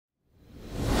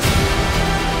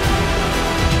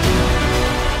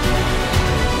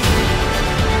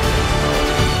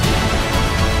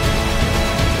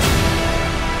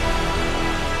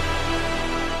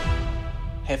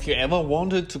you ever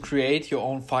wanted to create your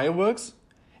own fireworks?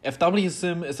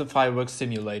 FWsim is a fireworks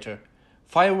simulator.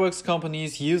 Fireworks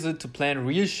companies use it to plan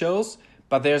real shows,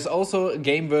 but there's also a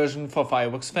game version for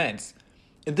fireworks fans.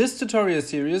 In this tutorial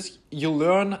series, you'll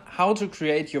learn how to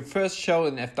create your first show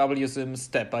in FWsim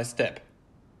step by step.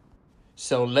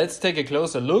 So let's take a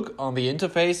closer look on the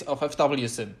interface of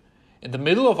FWsim. In the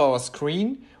middle of our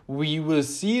screen, we will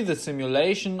see the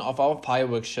simulation of our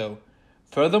fireworks show.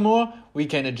 Furthermore, we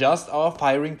can adjust our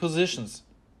firing positions.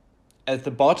 At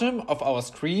the bottom of our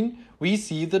screen, we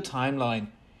see the timeline.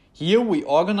 Here we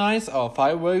organize our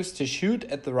fireworks to shoot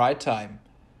at the right time.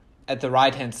 At the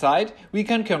right hand side, we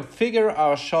can configure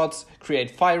our shots,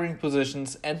 create firing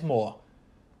positions and more.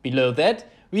 Below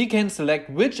that, we can select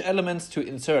which elements to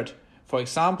insert, for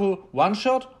example, one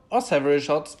shot or several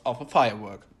shots of a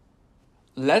firework.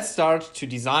 Let's start to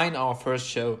design our first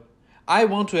show. I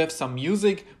want to have some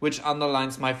music which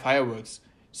underlines my fireworks.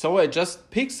 So I just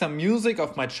pick some music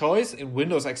of my choice in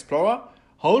Windows Explorer,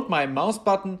 hold my mouse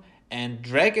button and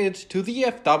drag it to the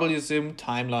FWsim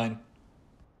timeline.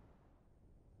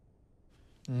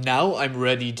 Now I'm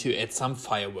ready to add some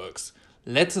fireworks.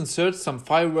 Let's insert some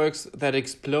fireworks that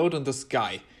explode in the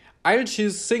sky. I'll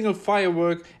choose single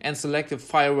firework and select a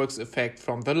fireworks effect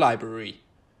from the library.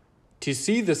 To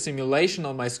see the simulation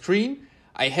on my screen,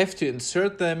 I have to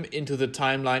insert them into the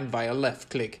timeline via left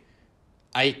click.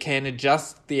 I can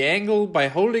adjust the angle by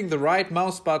holding the right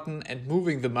mouse button and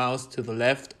moving the mouse to the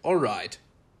left or right.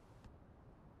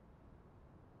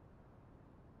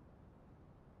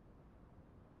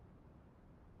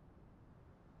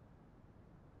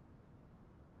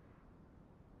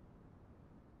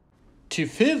 To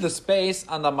fill the space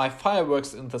under my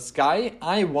fireworks in the sky,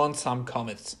 I want some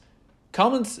comets.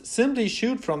 Comets simply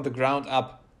shoot from the ground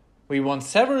up. We want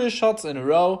several shots in a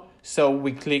row, so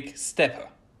we click Stepper.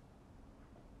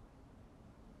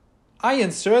 I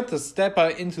insert the stepper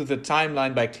into the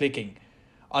timeline by clicking.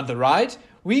 On the right,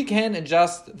 we can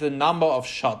adjust the number of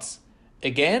shots.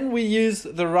 Again, we use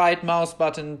the right mouse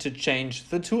button to change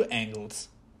the two angles.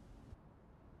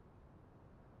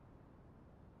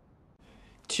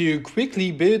 To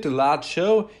quickly build a large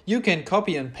show, you can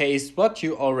copy and paste what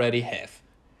you already have.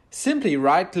 Simply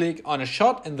right-click on a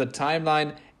shot in the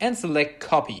timeline and select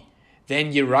Copy.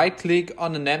 Then you right-click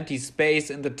on an empty space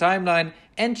in the timeline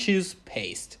and choose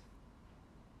Paste.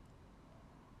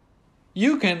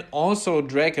 You can also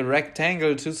drag a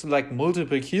rectangle to select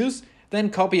multiple cues, then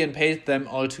copy and paste them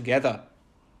all together.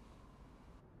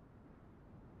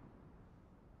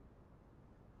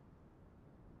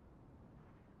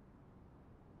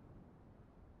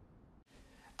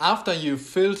 After you've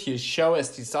filled your show as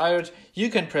desired, you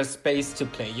can press space to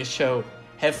play your show.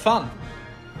 Have fun!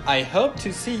 I hope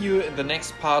to see you in the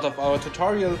next part of our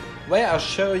tutorial where I'll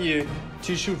show you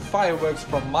to shoot fireworks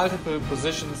from multiple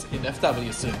positions in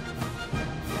FWsim.